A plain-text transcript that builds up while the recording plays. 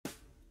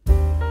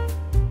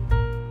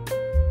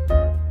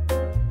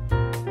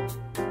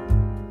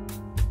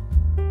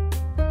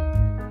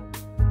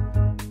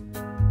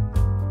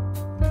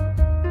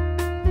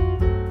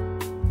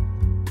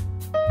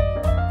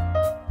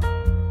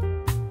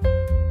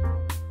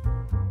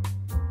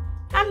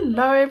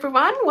Hello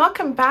everyone,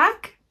 welcome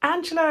back.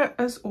 Angela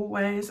as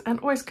always, and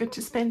always good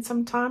to spend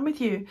some time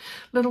with you.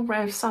 Little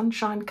ray of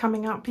sunshine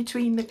coming out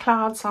between the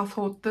clouds. I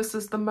thought this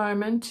is the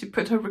moment to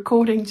put a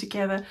recording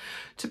together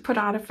to put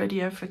out a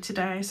video for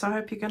today. So I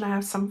hope you're going to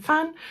have some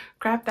fun.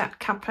 Grab that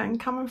cuppa and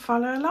come and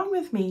follow along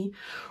with me.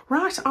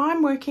 Right,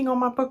 I'm working on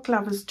my book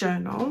lovers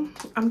journal.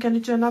 I'm going to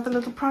do another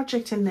little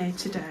project in there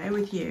today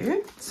with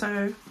you.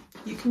 So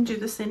you can do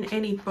this in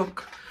any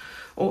book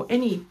or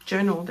any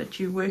journal that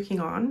you're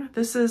working on.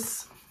 This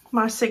is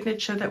my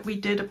signature that we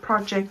did a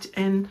project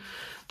in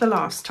the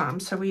last time,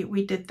 so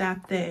we did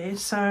that there.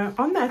 So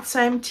on that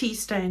same tea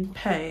stain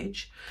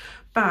page,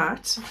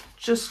 but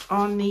just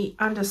on the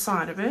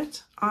underside of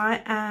it,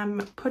 I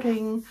am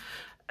putting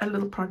a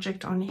little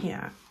project on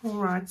here. All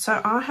right,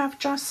 so I have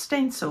just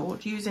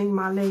stenciled using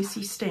my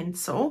lacy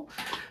stencil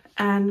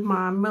and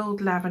my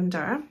milled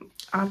lavender.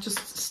 I've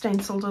just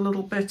stenciled a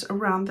little bit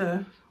around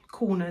the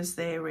corners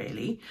there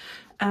really,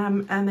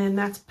 and then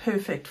that's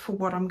perfect for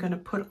what I'm going to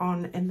put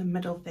on in the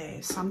middle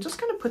there. So I'm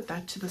just going to put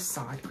that to the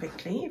side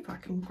quickly if I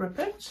can grip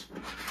it.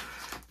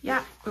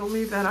 Yeah, we'll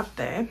move that up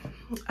there.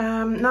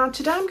 Now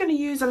today I'm going to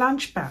use a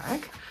lunch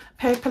bag,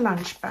 paper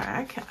lunch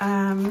bag.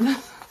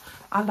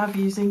 I love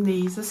using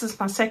these. This is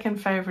my second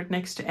favorite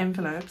next to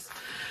envelopes.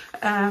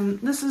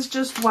 This is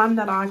just one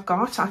that I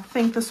got. I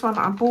think this one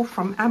I bought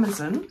from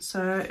Amazon,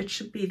 so it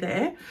should be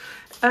there.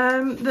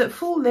 The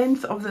full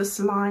length of this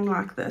lying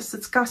like this,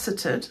 it's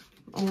gusseted,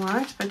 all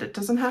right, but it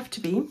doesn't have to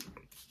be,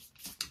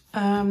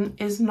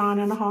 is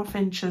 9.5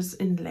 inches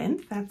in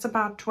length. That's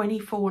about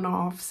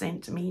 24.5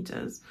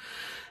 centimeters,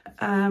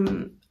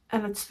 and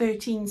it's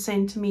 13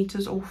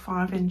 centimeters or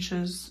 5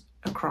 inches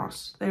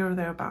across, there or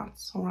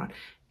thereabouts. All right,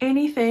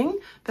 anything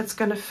that's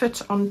going to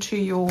fit onto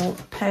your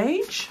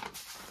page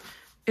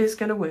is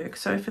going to work.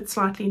 So if it's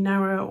slightly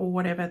narrow or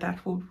whatever,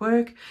 that will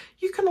work.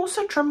 You can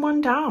also trim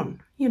one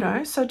down, you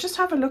know, so just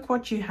have a look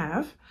what you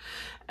have,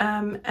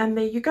 and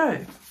there you go.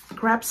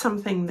 Grab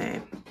something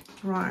there.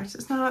 Right,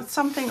 it's now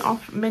something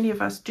many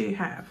of us do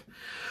have.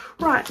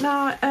 Right,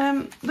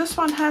 now this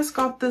one has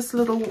got this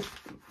little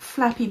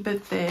flappy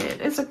bit there.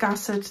 It's a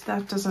gusset,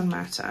 that doesn't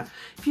matter.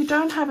 If you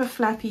don't have a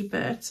flappy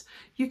bit,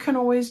 you can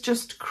always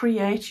just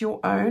create your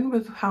own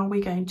with how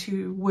we're going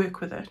to work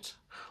with it.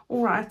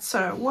 All right,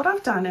 so what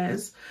I've done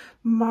is,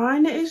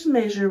 mine is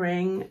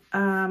measuring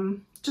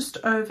just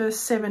over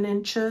 7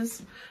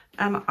 inches,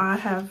 and I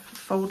have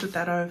folded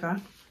that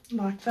over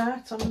like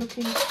that. I'm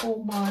looking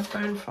for my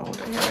bone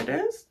folder. Here it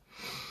is.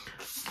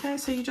 Okay,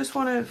 so you just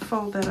want to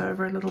fold that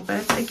over a little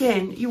bit.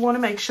 Again, you want to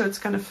make sure it's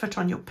going to fit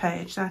on your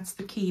page. That's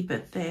the key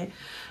bit there.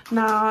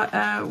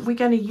 Now, we're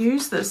going to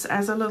use this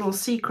as a little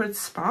secret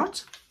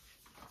spot,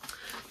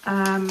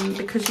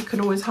 because you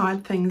can always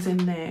hide things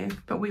in there,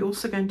 but we're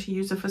also going to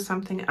use it for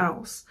something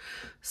else.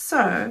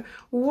 So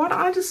what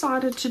I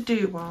decided to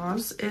do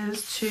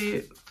is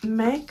to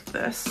make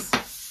this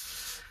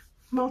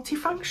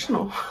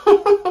multifunctional,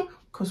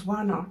 because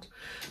why not?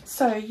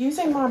 So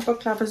using my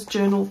book lovers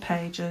journal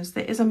pages,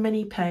 there is a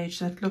mini page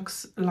that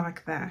looks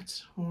like that.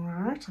 All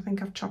right, I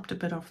think I've chopped a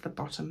bit off the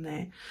bottom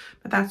there,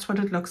 but that's what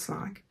it looks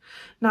like.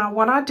 Now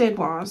what I did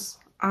was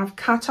I've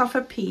cut off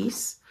a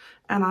piece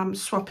and I'm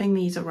swapping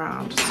these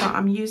around. So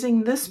I'm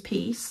using this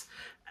piece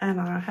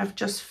and I have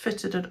just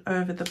fitted it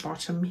over the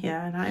bottom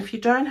here. Now if you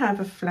don't have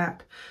a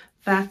flap,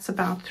 that's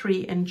about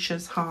 3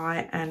 inches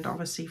high and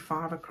obviously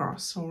 5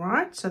 across. All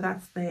right, so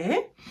that's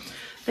there.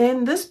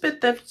 Then this bit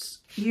that's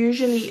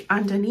usually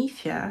underneath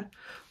here,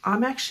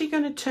 I'm actually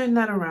going to turn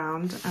that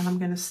around and I'm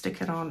going to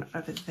stick it on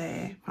over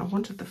there. I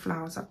wanted the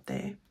flowers up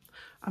there.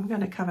 I'm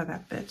going to cover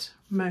that bit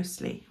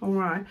mostly. All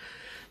right,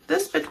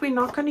 this bit we're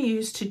not going to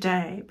use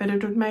today, but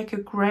it would make a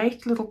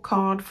great little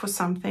card for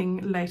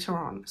something later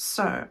on.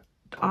 So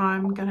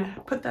I'm going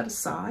to put that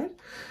aside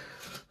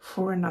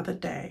for another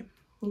day.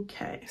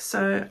 Okay,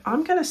 so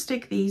I'm going to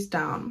stick these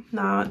down.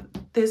 Now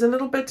there's a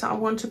little bit I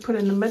want to put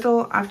in the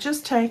middle. I've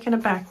just taken a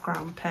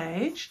background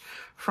page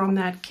from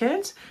that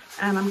kit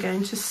and I'm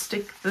going to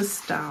stick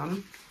this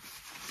down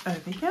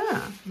over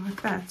here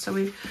like that. So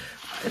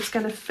it's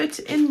going to fit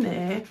in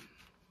there,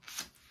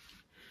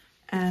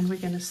 and we're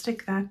going to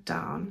stick that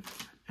down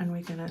and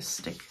we're going to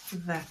stick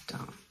that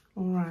down.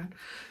 All right,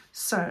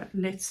 so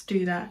let's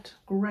do that.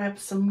 Grab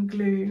some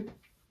glue.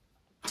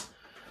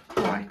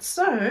 Right,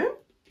 so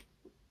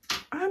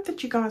I hope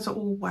that you guys are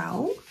all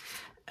well.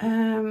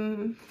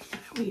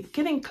 We're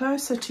getting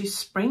closer to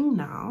spring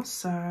now,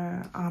 so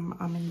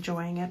I'm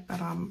enjoying it,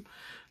 but I'm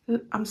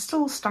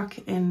still stuck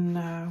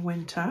in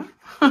winter,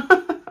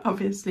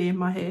 obviously in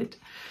my head,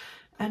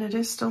 and it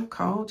is still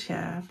cold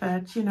here.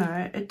 But you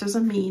know, it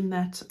doesn't mean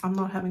that I'm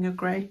not having a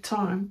great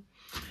time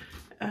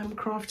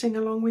crafting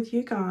along with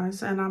you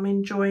guys, and I'm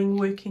enjoying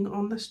working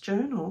on this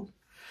journal.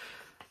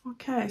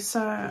 Okay,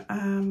 so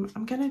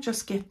I'm going to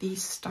just get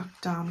these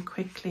stuck down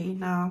quickly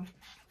now.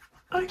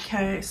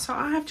 Okay, so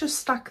I have just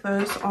stuck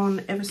those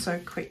on ever so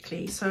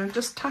quickly. So I've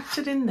just tucked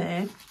it in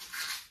there.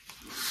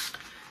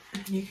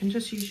 And you can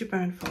just use your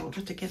bone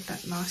folder to get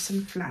that nice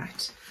and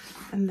flat.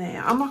 and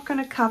there. I'm not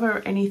going to cover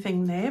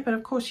anything there, but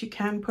of course you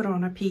can put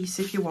on a piece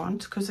if you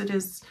want, because it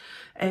is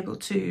able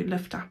to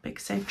lift up,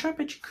 etc.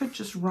 But you could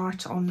just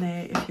write on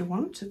there if you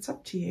want. It's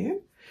up to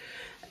you.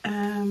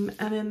 And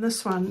then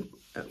this one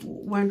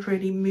won't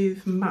really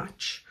move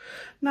much.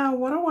 Now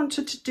what I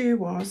wanted to do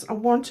was I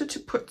wanted to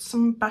put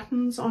some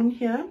buttons on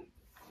here.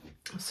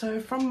 So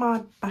from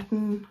my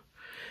button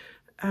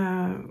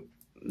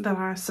that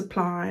I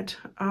supplied,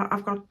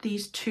 I've got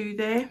these two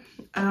there.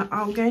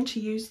 I'm going to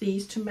use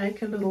these to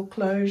make a little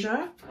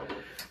closure,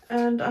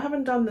 and I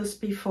haven't done this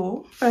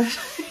before, but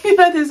you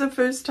know, there's a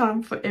first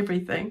time for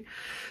everything.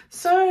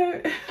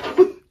 So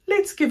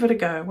let's give it a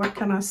go. What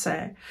can I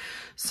say?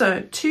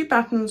 So 2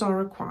 buttons are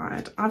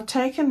required. I've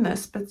taken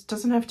this, but it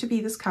doesn't have to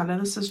be this color.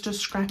 This is just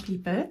scrappy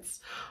bits.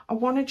 I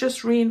want to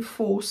just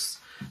reinforce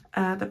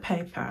the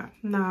paper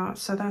now,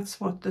 so that's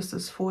what this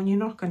is for, and you're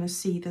not going to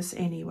see this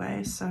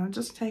anyway. So I'm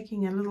just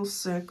taking a little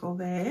circle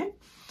there.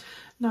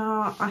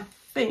 Now I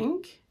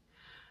think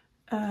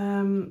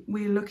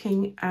we're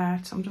looking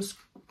at, I'm just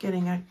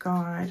getting a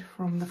guide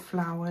from the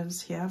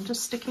flowers here. I'm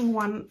just sticking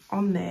one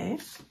on there,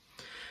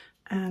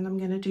 and I'm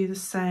going to do the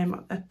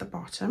same at the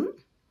bottom.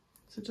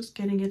 So just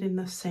getting it in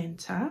the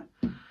center,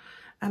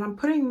 and I'm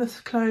putting this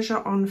closure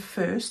on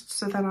first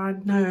so that I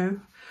know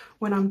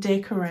when I'm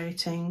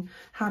decorating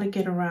how to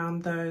get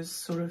around those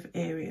sort of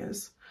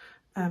areas.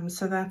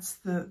 So that's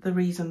the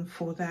reason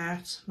for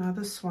that. Now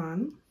this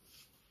one,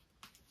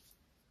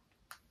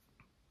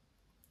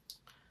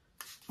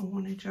 I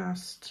want to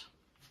just,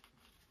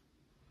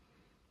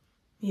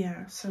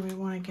 yeah, so we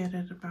want to get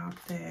it about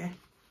there.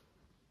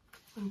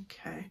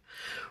 Okay,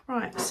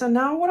 right, so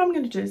now what I'm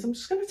going to do is I'm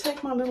just going to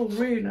take my little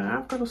ruler.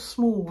 I've got a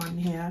small one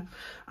here.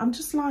 I'm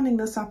just lining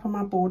this up on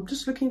my board,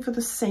 just looking for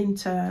the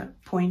center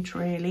point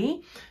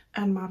really,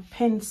 and my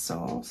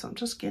pencil. So I'm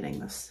just getting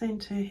the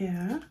center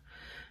here,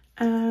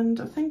 and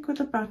I think with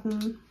the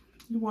button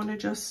you want to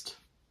just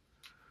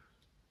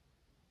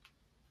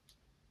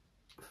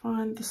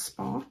find the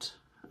spot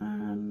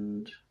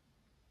and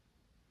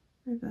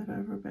move that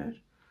over a bit.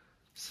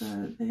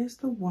 So there's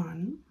the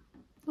one.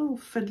 Little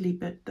fiddly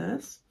bit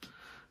this,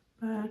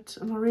 but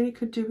and I really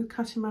could do with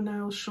cutting my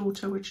nails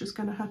shorter, which is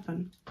going to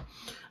happen.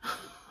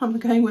 I'm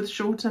going with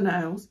shorter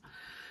nails,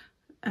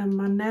 and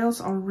my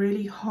nails are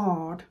really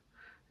hard,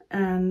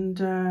 and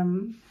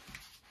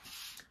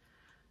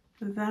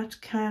that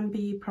can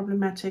be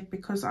problematic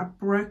because I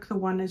broke the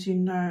one, as you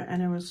know,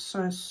 and it was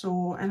so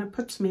sore, and it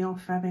puts me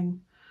off having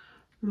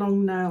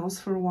long nails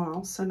for a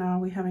while. So now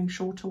we're having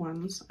shorter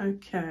ones.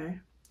 Okay,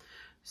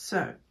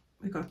 so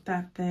we got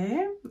that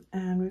there,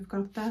 and we've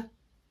got that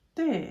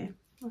there.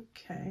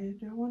 Okay,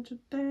 do I want it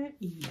there?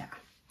 Yeah.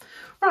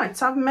 Right,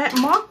 so I've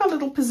marked my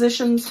little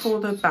positions for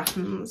the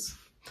buttons.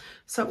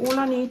 So all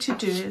I need to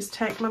do is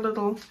take my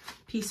little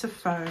piece of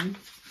foam,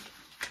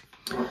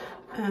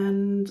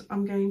 and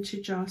I'm going to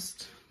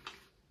just,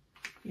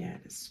 yeah,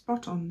 there's a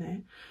spot on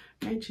there.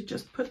 I'm going to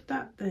just put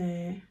that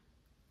there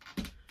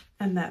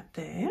and that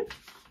there.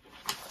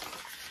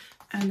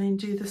 And then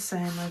do the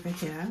same over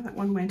here. That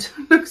one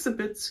looks a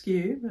bit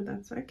skew, but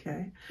that's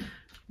okay.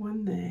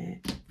 One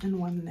there and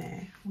one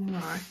there. All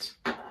right.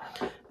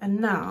 And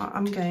now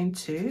I'm going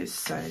to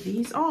sew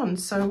these on.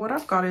 So what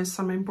I've got is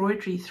some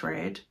embroidery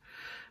thread.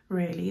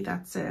 Really,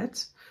 that's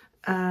it.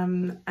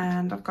 And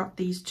I've got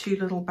these 2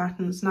 little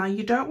buttons. Now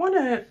you don't want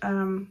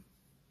to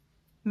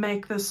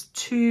make this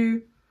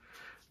too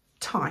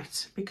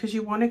tight, because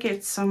you want to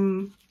get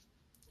some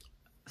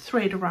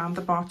thread around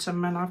the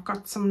bottom. And I've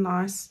got some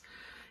nice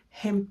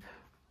hemp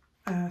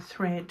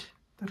thread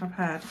that I've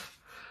had.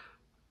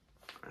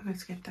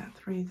 Let's get that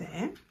through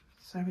there.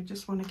 So we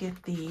just want to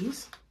get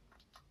these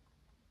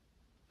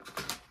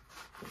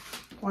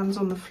ones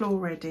on the floor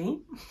ready.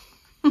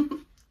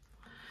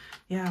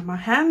 Yeah, my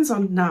hands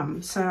are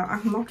numb, so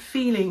I'm not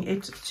feeling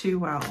it too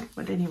well,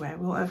 but anyway,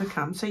 we'll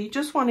overcome. So you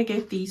just want to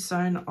get these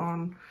sewn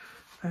on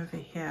over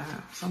here.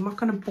 So I'm not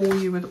going to bore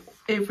you with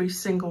every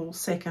single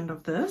second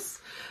of this,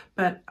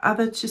 but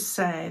other to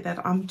say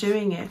that I'm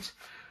doing it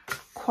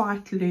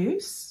quite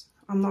loose.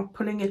 I'm not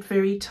pulling it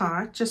very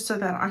tight, just so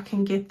that I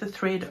can get the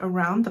thread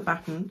around the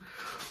button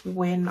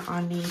when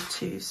I need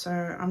to. So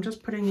I'm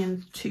just putting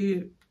in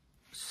 2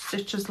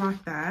 stitches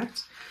like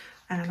that,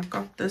 and I've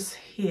got this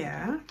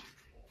here,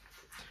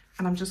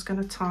 and I'm just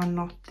going to tie a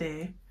knot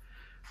there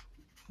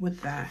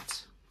with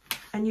that.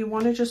 And you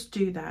want to just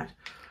do that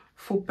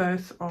for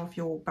both of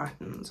your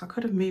buttons. I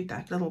could have moved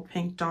that little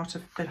pink dot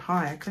a bit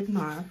higher, couldn't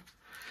I?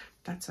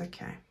 That's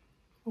okay.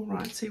 All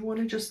right, so you want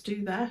to just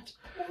do that.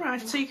 All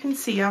right, so you can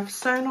see I've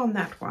sewn on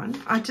that one.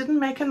 I didn't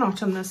make a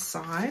knot on this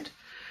side,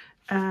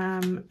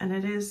 and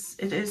it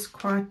is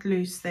quite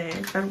loose there.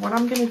 But what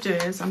I'm going to do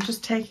is I'm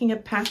just taking a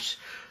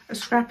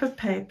scrap of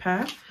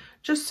paper,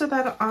 just so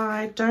that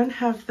I don't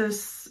have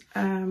this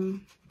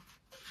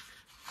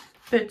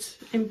bit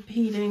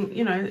impeding,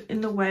 you know,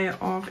 in the way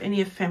of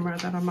any ephemera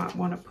that I might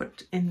want to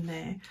put in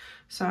there.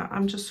 So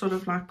I'm just sort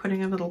of like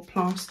putting a little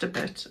plaster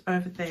bit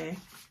over there.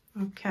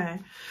 Okay,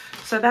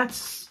 so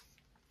that's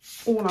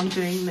all I'm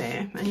doing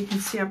there, and you can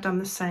see I've done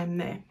the same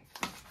there.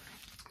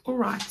 All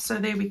right, so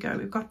there we go.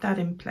 We've got that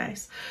in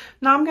place.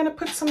 Now I'm going to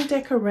put some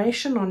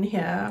decoration on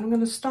here. I'm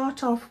going to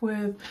start off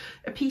with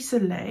a piece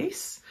of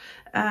lace.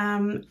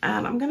 And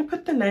I'm going to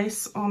put the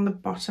lace on the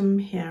bottom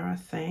here, I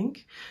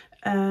think.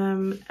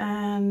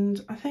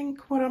 And I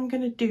think what I'm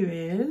going to do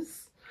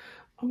is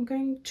I'm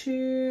going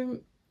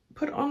to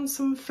put on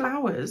some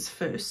flowers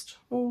first.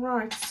 All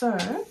right,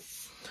 so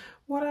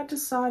what I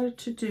decided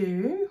to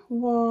do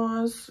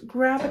was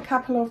grab a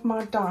couple of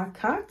my die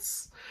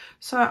cuts.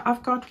 So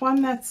I've got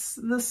one that's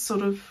this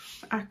sort of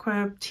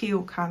aqua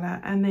teal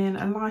color, and then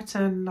a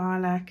lighter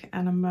lilac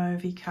and a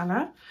mauvey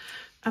color.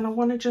 And I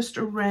want to just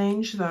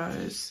arrange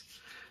those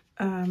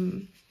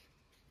on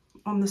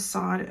the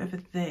side over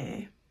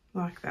there,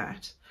 like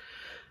that.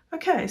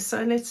 Okay,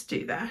 so let's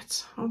do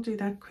that. I'll do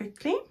that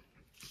quickly.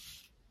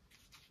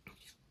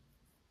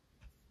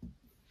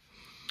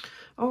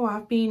 Oh,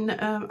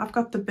 I've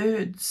got the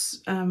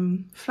birds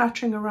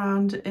fluttering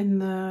around in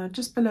the,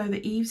 just below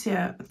the eaves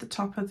here at the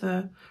top of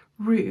the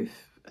roof.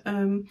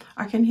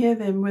 I can hear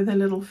them with their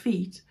little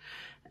feet,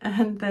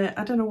 and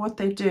I don't know what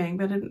they're doing,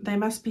 but they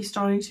must be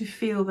starting to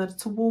feel that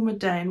it's a warmer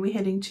day and we're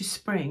heading to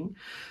spring.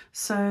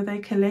 So they're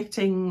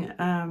collecting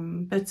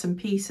bits and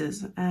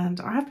pieces,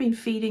 and I have been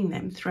feeding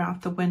them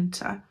throughout the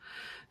winter.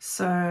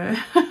 So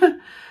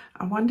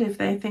I wonder if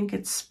they think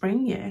it's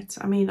spring yet.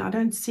 I mean, I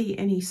don't see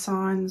any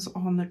signs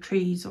on the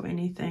trees or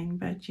anything,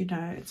 but you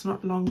know, it's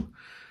not long.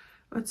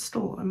 It's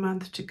still a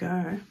month to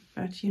go,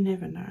 but you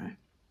never know.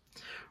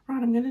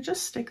 Right, I'm going to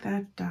just stick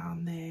that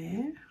down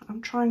there.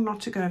 I'm trying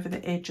not to go over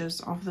the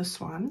edges of this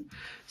one,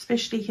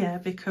 especially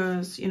here,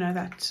 because, you know,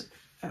 that,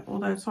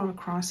 although it's not a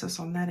crisis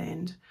on that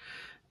end,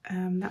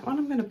 that one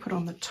I'm going to put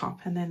on the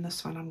top, and then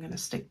this one I'm going to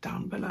stick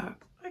down below.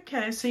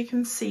 Okay, so you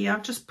can see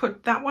I've just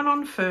put that one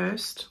on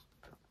first.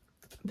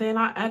 Then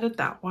I added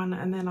that one,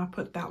 and then I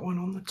put that one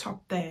on the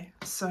top there.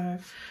 So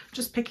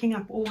just picking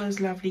up all those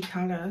lovely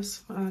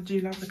colours. I do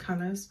love the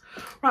colours.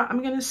 Right,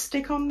 I'm going to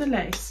stick on the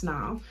lace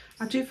now.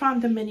 I do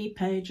find the mini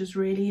pages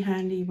really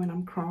handy when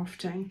I'm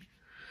crafting.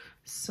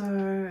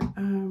 So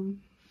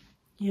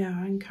yeah,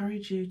 I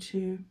encourage you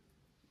to,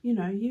 you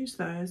know, use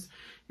those.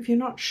 If you're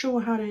not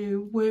sure how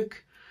to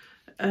work,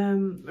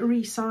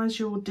 resize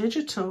your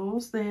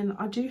digitals, then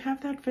I do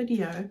have that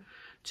video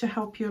to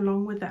help you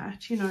along with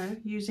that, you know,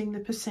 using the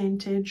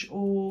percentage,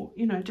 or,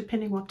 you know,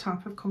 depending what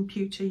type of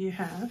computer you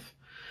have.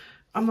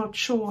 I'm not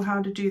sure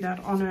how to do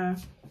that on a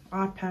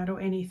iPad or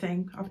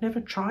anything. I've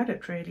never tried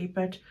it really,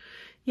 but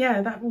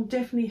yeah, that will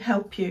definitely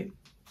help you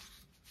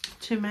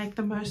to make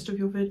the most of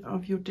your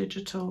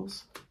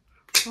digitals.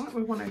 Right,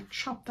 we want to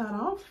chop that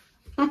off.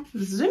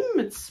 Zoom,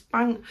 it's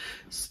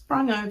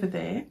sprung over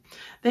there.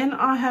 Then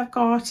I have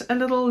got a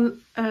little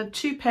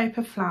 2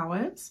 paper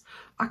flowers.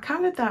 I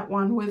coloured that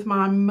one with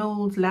my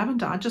milled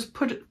lavender. I just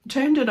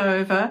turned it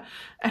over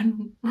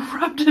and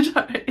rubbed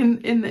it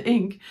in the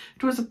ink.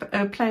 It was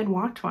a plain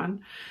white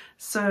one.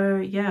 So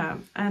yeah,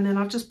 and then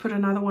I've just put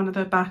another one of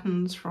the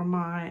buttons from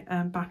my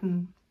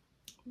button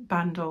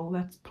bundle.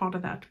 That's part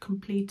of that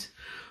complete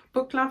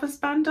book lovers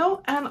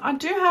bundle, and I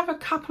do have a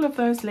couple of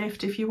those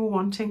left if you were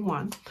wanting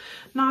one.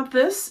 Now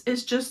this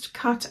is just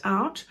cut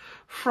out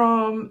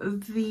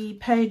from the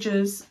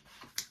pages,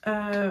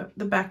 the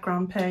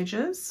background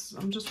pages.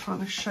 I'm just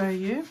trying to show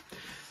you.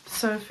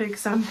 So for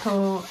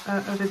example,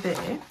 over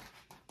there,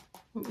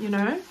 you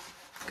know,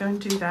 go and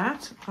do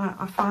that.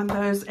 I find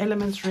those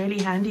elements really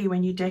handy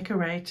when you're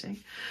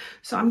decorating.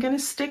 So I'm going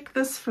to stick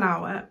this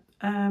flower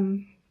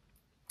down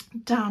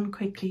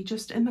quickly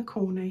just in the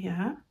corner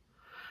here,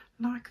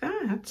 like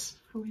that.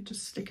 We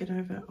just stick it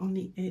over on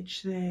the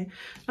edge there.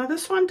 Now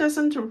this one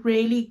doesn't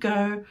really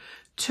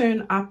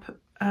turn up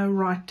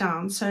right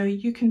down, so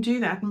you can do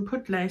that and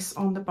put lace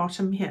on the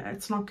bottom here.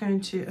 It's not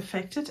going to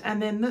affect it.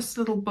 And then this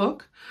little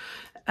book,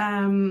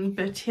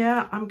 but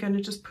here I'm going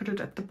to just put it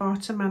at the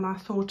bottom, and I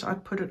thought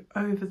I'd put it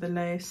over the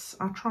lace.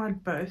 I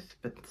tried both,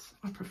 but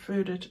I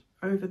preferred it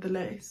over the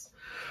lace.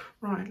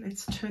 Right,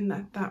 let's turn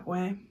that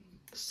way.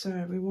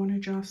 So we want to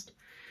just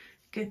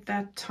get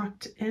that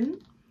tucked in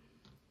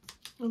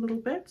a little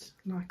bit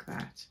like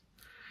that.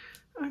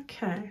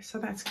 Okay, so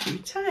that's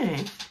cute,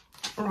 eh?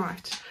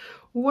 Right,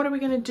 what are we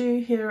going to do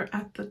here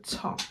at the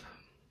top?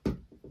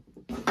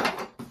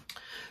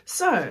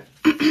 So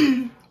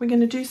we're going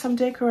to do some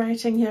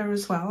decorating here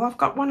as well. I've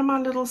got one of my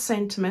little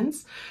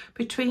sentiments.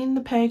 Between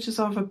the pages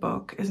of a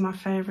book is my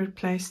favorite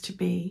place to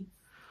be,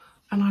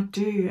 and I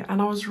do.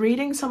 And I was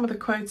reading some of the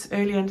quotes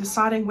earlier and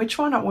deciding which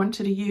one I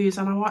wanted to use,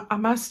 and I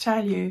must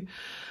tell you,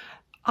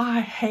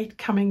 I hate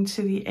coming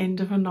to the end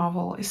of a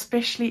novel,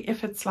 especially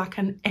if it's like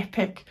an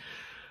epic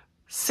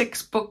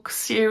 6-book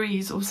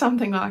series or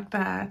something like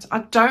that. I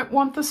don't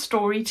want the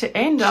story to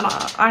end, and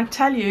I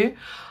tell you,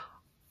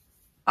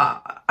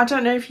 I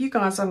don't know if you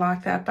guys are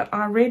like that, but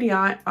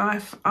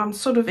I'm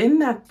sort of in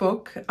that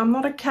book. I'm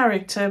not a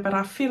character, but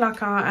I feel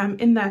like I am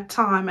in that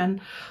time,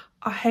 and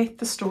I hate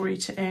the story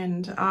to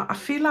end. I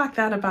feel like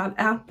that about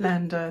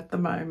Outlander at the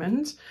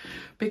moment,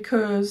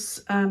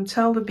 because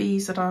Tell the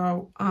Bees That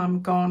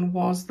I'm Gone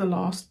was the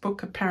last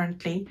book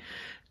apparently,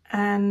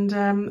 And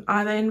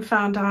I then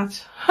found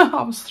out,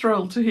 I was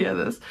thrilled to hear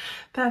this,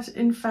 that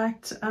in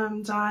fact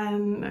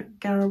Diane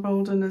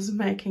Garibaldi is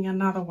making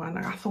another one.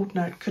 I thought,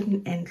 no, it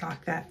couldn't end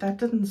like that. That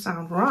didn't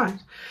sound right.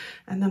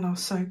 And then I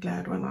was so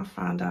glad when I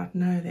found out,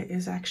 no, there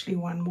is actually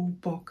one more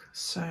book.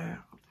 So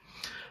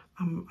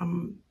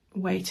I'm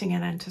waiting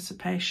in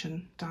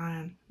anticipation,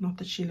 Diane. Not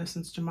that she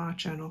listens to my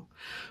channel,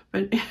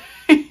 but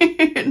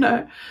you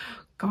know,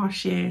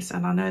 gosh, yes.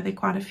 And I know there are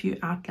quite a few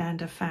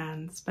Outlander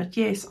fans, but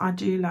yes, I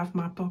do love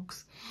my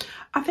books.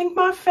 I think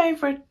my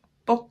favorite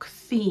book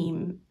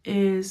theme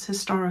is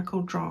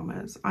historical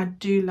dramas. I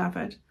do love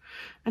it.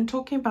 And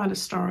talking about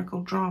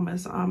historical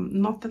dramas,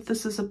 not that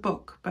this is a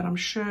book, but I'm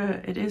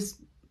sure it is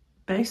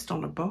based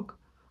on a book.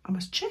 I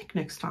must check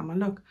next time I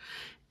look.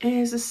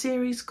 Is a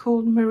series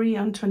called Marie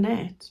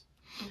Antoinette.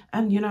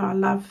 And, you know, I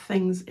love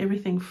things,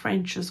 everything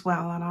French as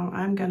well. And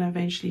I'm going to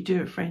eventually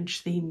do a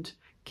French themed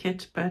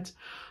kit. But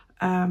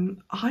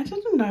I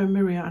didn't know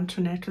Marie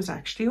Antoinette was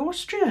actually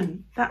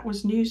Austrian. That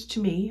was news to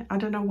me. I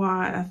don't know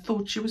why I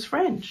thought she was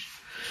French.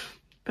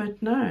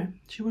 But no,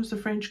 she was the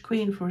French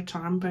queen for a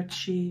time. But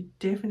she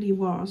definitely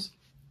was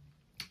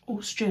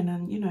Austrian.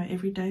 And, you know,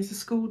 every day is a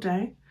school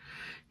day.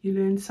 You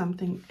learn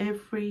something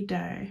every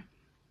day.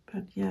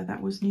 But yeah,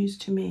 that was news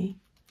to me.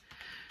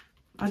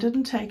 I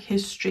didn't take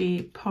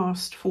history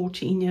past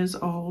 14 years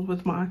old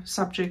with my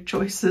subject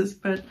choices,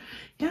 but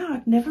yeah,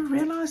 I'd never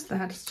realized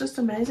that. It's just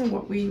amazing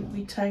what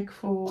we take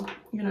for,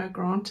 you know,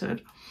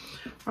 granted.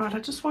 Right, I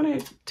just want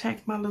to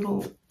take my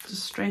little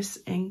distress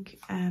ink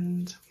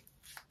and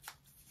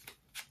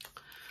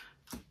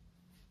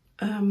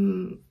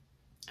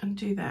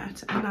do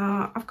that. And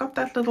I've got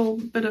that little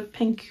bit of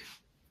pink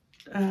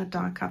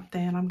die cut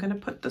there, and I'm going to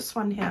put this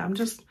one here. I'm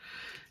just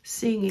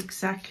seeing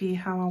exactly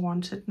how I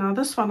want it. Now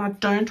this one, I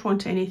don't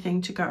want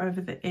anything to go over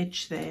the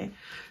edge there,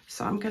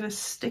 so I'm going to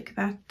stick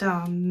that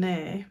down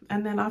there.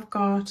 And then I've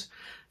got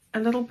a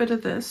little bit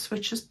of this,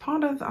 which is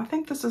part of, I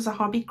think this is a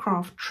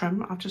Hobbycraft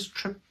trim. I've just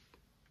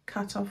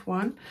cut off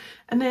one,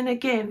 and then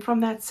again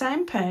from that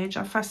same page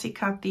I fussy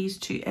cut these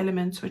two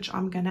elements, which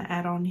I'm going to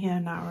add on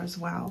here now as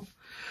well.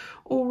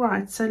 All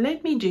right, so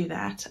let me do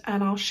that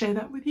and I'll share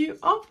that with you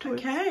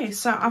afterwards. Okay,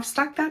 so I've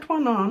stuck that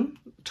one on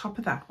top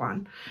of that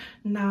one.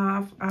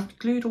 Now I've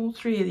glued all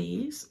three of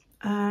these.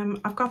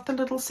 I've got the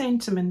little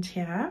sentiment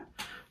here.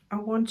 I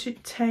want to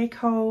take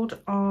hold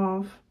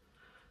of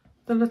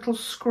the little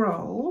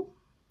scroll.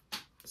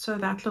 So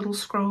that little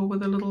scroll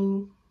with a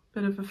little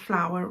bit of a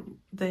flower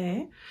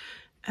there.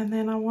 And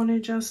then I want to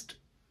just,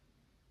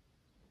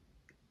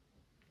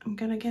 I'm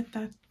going to get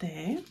that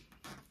there.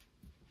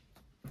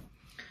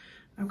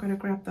 I'm going to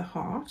grab the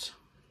heart.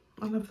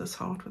 I love this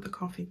heart with the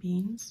coffee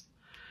beans.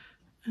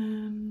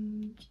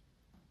 And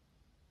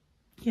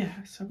yeah,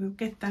 so we'll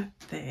get that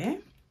there.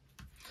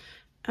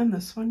 And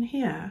this one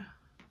here.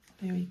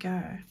 There we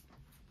go.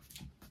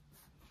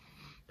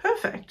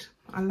 Perfect.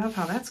 I love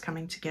how that's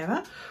coming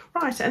together.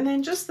 Right, and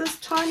then just this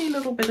tiny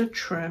little bit of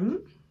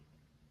trim.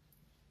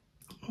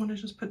 I want to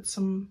just put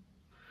some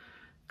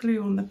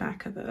glue on the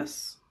back of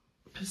this.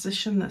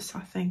 Position this,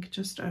 I think,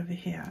 just over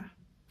here.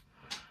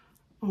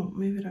 Oh,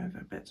 move it over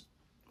a bit.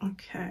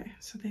 Okay,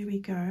 so there we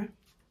go.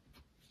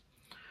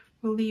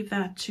 We'll leave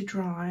that to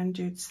dry and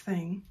do its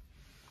thing.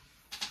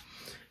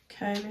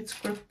 Okay, let's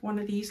grip one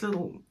of these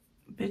little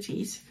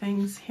bitties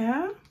things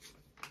here.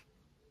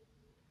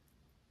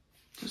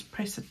 Just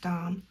press it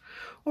down.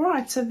 All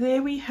right, so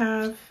there we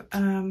have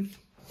that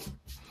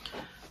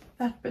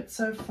bit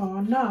so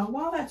far. Now,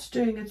 while that's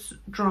doing its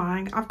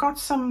drying, I've got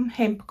some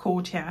hemp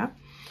cord here.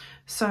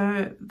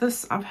 So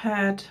this I've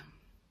had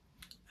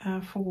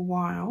for a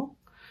while.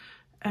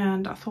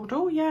 And I thought,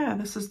 oh yeah,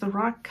 this is the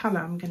right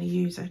color, I'm going to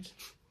use it.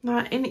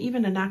 Now,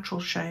 even a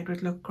natural shade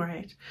would look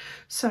great.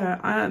 So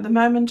the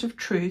moment of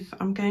truth,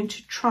 I'm going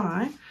to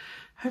try.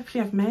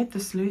 Hopefully I've made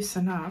this loose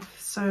enough.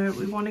 So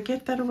we want to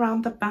get that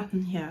around the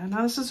button here.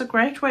 Now this is a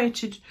great way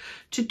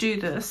to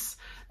do this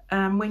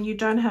when you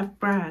don't have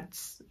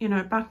brads. You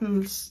know,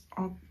 buttons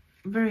are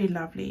very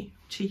lovely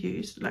to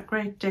use, like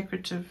great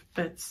decorative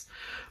bits.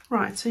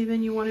 Right, so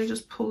then you want to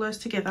just pull those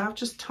together. I've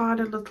just tied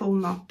a little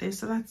knot there,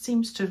 so that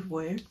seems to have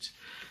worked.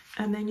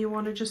 And then you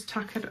want to just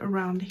tuck it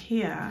around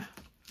here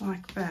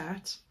like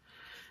that.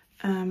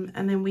 And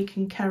then we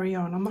can carry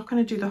on. I'm not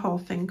going to do the whole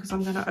thing because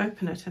I'm going to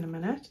open it in a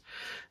minute.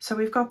 So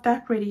we've got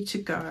that ready to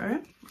go.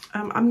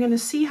 I'm going to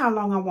see how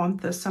long I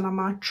want this, and I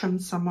might trim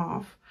some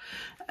off.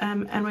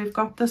 And we've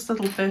got this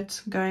little bit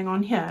going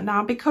on here.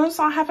 Now, because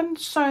I haven't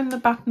sewn the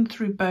button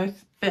through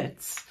both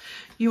bits,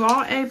 you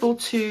are able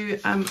to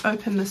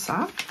open this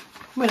up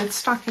when it's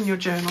stuck in your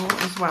journal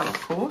as well, of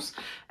course,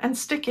 and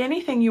stick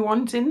anything you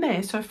want in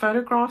there. So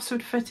photographs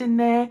would fit in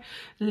there,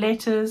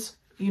 letters,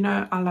 you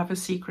know, I love a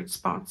secret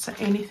spot, so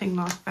anything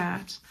like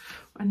that,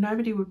 and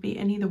nobody would be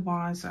any the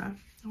wiser.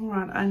 All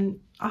right,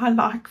 and I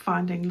like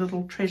finding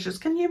little treasures.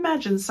 Can you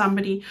imagine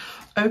somebody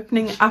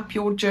opening up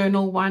your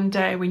journal one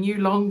day when you're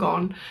long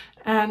gone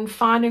and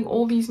finding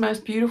all these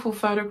most beautiful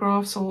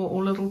photographs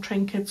or little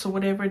trinkets or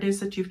whatever it is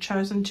that you've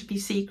chosen to be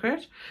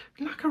secret,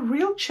 like a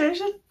real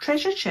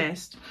treasure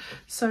chest.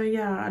 So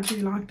yeah, I do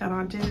like that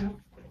idea.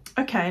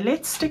 Okay,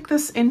 let's stick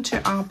this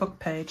into our book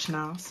page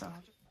now. So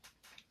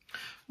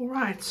all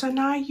right, so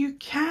now you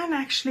can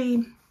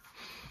actually,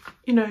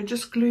 you know,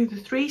 just glue the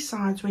 3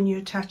 sides when you're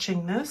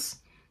attaching this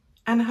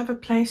and have a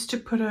place to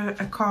put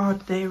a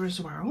card there as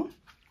well.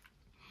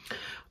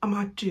 I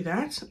might do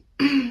that.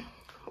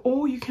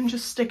 Or you can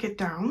just stick it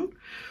down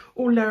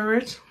or lower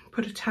it,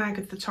 put a tag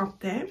at the top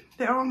there.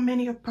 There are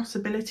many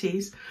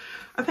possibilities.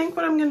 I think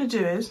what I'm going to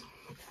do is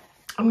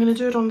I'm going to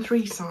do it on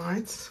 3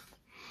 sides.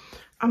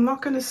 I'm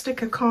not going to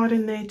stick a card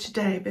in there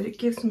today, but it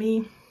gives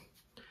me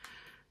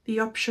the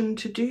option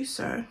to do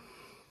so.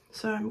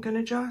 So I'm going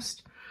to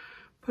just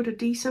put a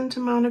decent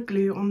amount of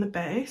glue on the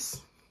base,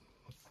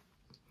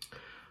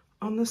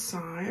 on the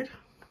side,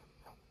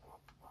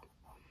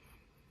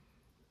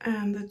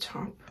 and the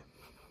top.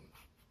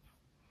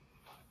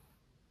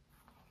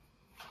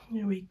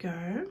 There we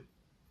go.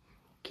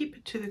 Keep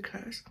it to the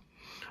close.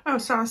 Oh,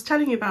 so I was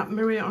telling you about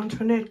Marie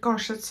Antoinette.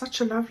 Gosh, it's such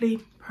a lovely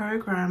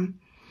program.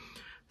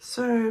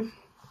 So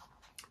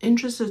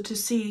interested to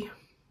see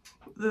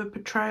the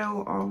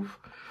portrayal of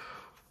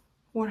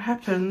what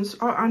happens.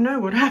 Oh, I know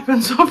what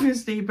happens,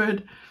 obviously,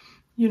 but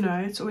you know,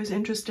 it's always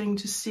interesting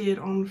to see it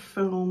on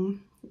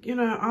film. You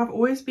know, I've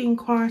always been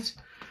quite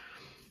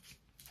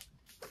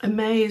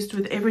amazed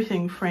with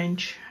everything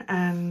French,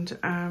 and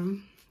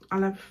I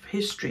love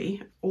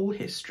history, all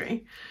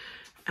history,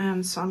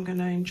 and so I'm going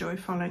to enjoy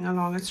following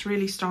along. It's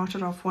really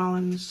started off well,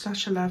 and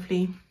such a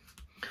lovely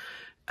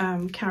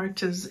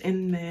characters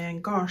in there.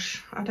 And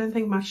gosh, I don't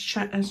think much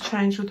has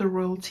changed with the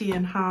royalty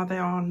and how they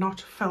are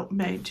not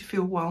made to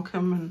feel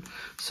welcome and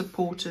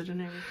supported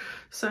and everything.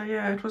 So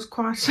yeah, it was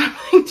quite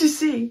something to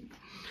see.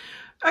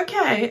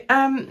 Okay,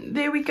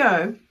 there we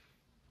go.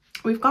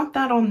 We've got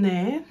that on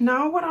there.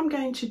 Now what I'm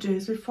going to do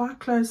is, before I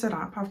close it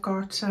up, I've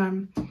got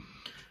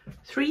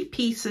 3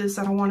 pieces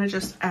that I want to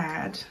just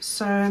add.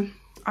 So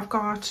I've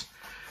got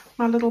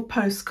my little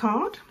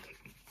postcard,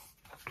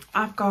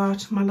 I've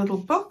got my little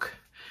book.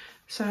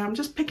 So I'm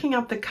just picking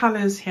up the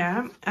colors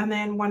here, and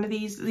then one of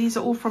these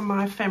are all from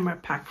my ephemera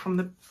pack from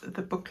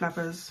the Book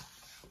Lovers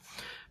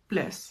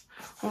Bliss.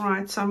 All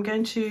right, so I'm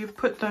going to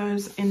put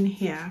those in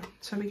here.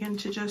 So we're going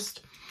to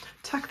just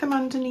tuck them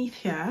underneath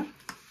here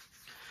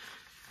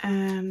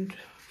and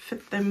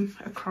fit them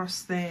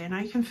across there. Now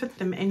you can fit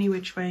them any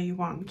which way you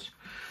want.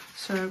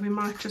 So we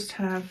might just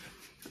have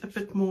a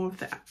bit more of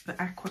the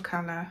aqua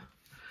color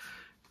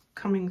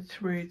coming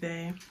through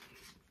there.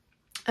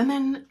 And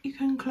then you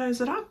can close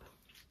it up.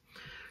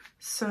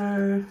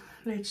 So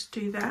let's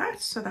do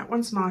that. So that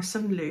one's nice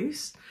and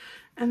loose.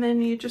 And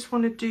then you just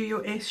want to do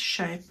your S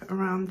shape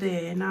around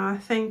there. Now I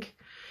think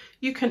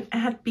you can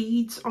add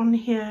beads on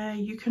here.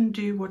 You can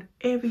do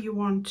whatever you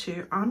want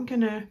to. I'm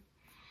going to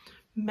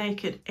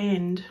make it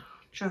end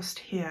just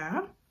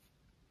here.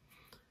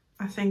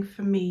 I think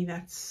for me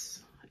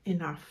that's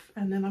enough.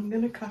 And then I'm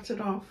going to cut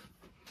it off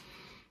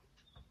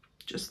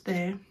just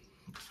there.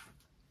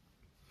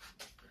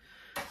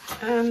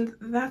 And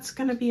that's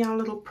going to be our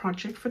little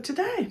project for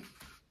today.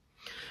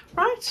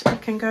 Right, I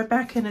can go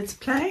back in its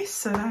place.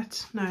 So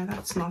that, no,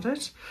 that's not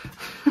it.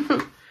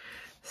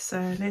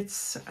 So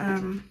let's, it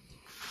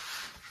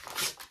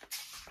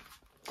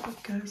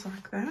goes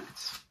like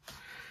that.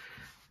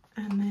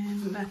 And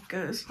then that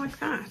goes like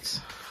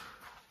that.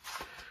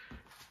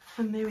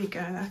 And there we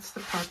go, that's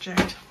the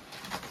project.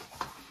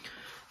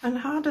 And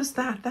how does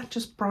that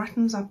just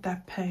brightens up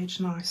that page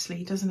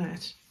nicely, doesn't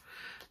it?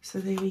 So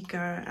there we go,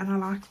 and I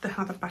like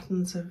how the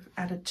buttons have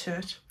added to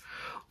it.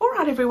 All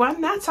right,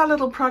 everyone, that's our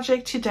little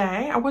project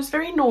today. I was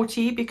very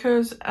naughty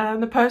because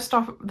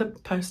the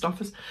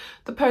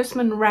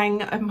postman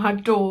rang at my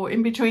door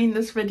in between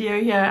this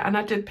video here, and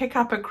I did pick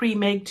up a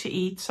cream egg to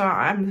eat, so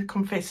I'm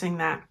confessing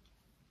that.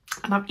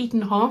 And I've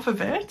eaten half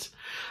of it.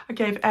 I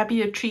gave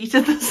Abby a treat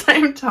at the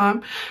same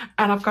time,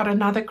 and I've got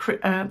another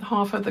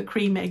half of the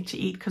cream egg to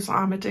eat because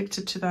I'm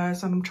addicted to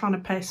those, and I'm trying to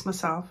pace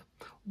myself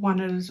one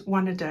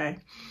a day.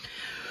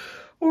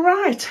 All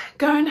right,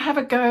 go and have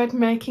a go at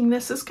making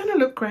this. It's going to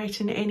look great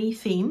in any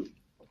theme.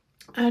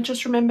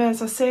 Just remember,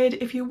 as I said,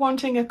 if you're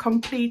wanting a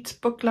complete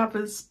Book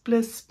Lovers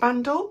Bliss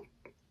bundle,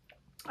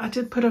 I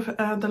did put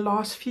the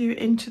last few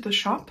into the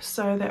shop,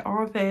 so they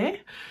are there.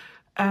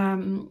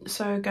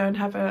 So go and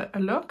have a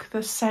look.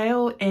 The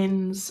sale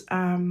ends,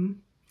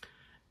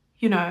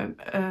 you know,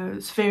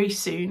 it's very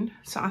soon.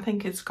 So I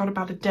think it's got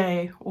about a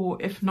day,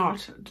 or if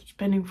not,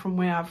 depending from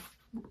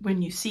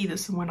when you see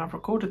this and when I've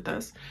recorded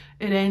this,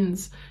 it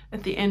ends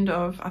at the end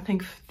of, I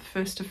think, the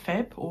 1st of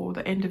Feb or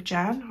the end of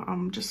Jan.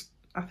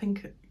 I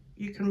think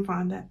you can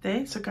find that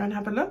there. So go and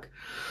have a look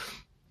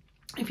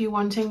if you're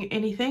wanting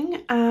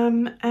anything.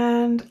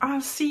 And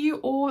I'll see you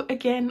all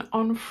again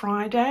on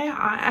Friday.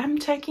 I am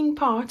taking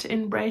part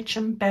in Rach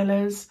and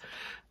Bella's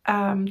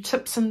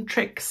tips and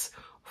tricks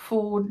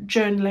for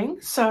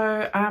journaling.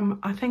 So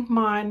I think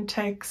mine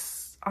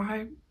takes,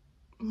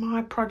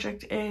 my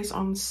project airs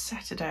on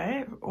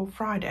Saturday or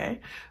Friday,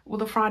 or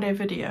the Friday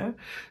video.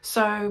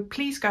 So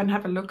please go and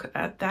have a look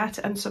at that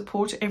and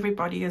support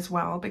everybody as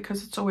well,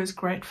 because it's always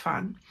great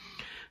fun.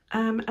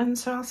 And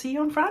so I'll see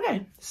you on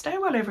Friday. Stay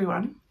well,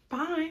 everyone.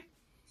 Bye.